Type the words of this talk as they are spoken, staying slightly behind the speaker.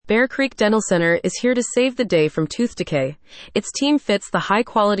Bear Creek Dental Center is here to save the day from tooth decay. Its team fits the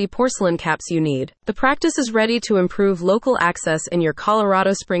high-quality porcelain caps you need. The practice is ready to improve local access in your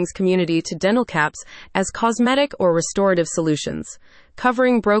Colorado Springs community to dental caps as cosmetic or restorative solutions.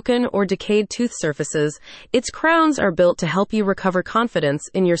 Covering broken or decayed tooth surfaces, its crowns are built to help you recover confidence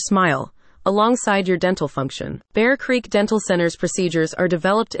in your smile alongside your dental function. Bear Creek Dental Center's procedures are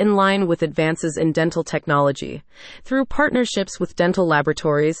developed in line with advances in dental technology. Through partnerships with dental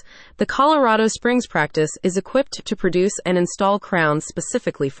laboratories, the Colorado Springs practice is equipped to produce and install crowns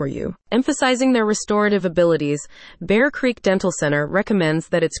specifically for you. Emphasizing their restorative abilities, Bear Creek Dental Center recommends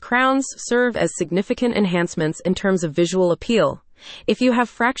that its crowns serve as significant enhancements in terms of visual appeal. If you have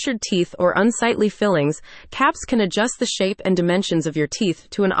fractured teeth or unsightly fillings, caps can adjust the shape and dimensions of your teeth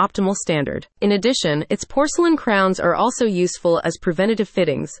to an optimal standard. In addition, its porcelain crowns are also useful as preventative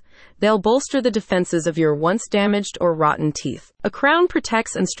fittings. They'll bolster the defenses of your once damaged or rotten teeth. A crown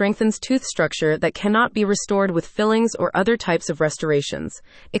protects and strengthens tooth structure that cannot be restored with fillings or other types of restorations,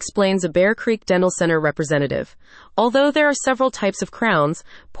 explains a Bear Creek Dental Center representative. Although there are several types of crowns,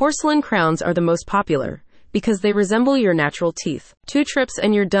 porcelain crowns are the most popular, because they resemble your natural teeth. 2 trips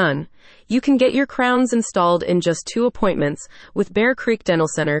and you're done. You can get your crowns installed in just 2 appointments, with Bear Creek Dental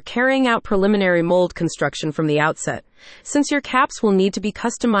Center carrying out preliminary mold construction from the outset. Since your caps will need to be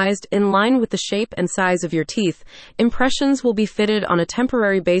customized in line with the shape and size of your teeth, impressions will be fitted on a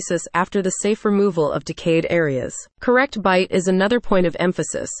temporary basis after the safe removal of decayed areas. Correct bite is another point of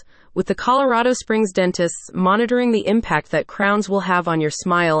emphasis, with the Colorado Springs dentists monitoring the impact that crowns will have on your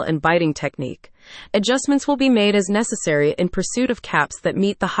smile and biting technique. Adjustments will be made as necessary in pursuit of caps that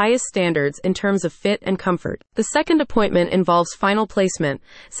meet the highest standards in terms of fit and comfort. The second appointment involves final placement,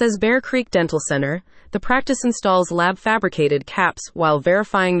 says Bear Creek Dental Center. The practice installs lab-fabricated caps while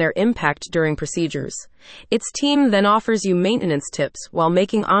verifying their impact during procedures. Its team then offers you maintenance tips while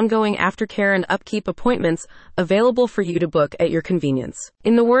making ongoing aftercare and upkeep appointments available for you to book at your convenience.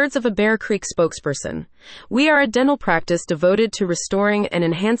 In the words of a Bear Creek spokesperson, "We are a dental practice devoted to restoring and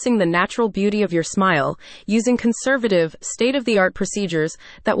enhancing the natural beauty of your smile using conservative, state-of-the-art procedures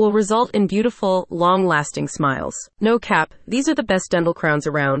that will result in beautiful, long-lasting smiles. No cap, these are the best dental crowns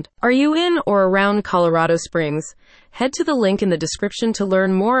around." Are you in or around Colorado Springs? Head to the link in the description to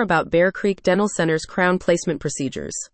learn more about Bear Creek Dental Center's crown placement procedures.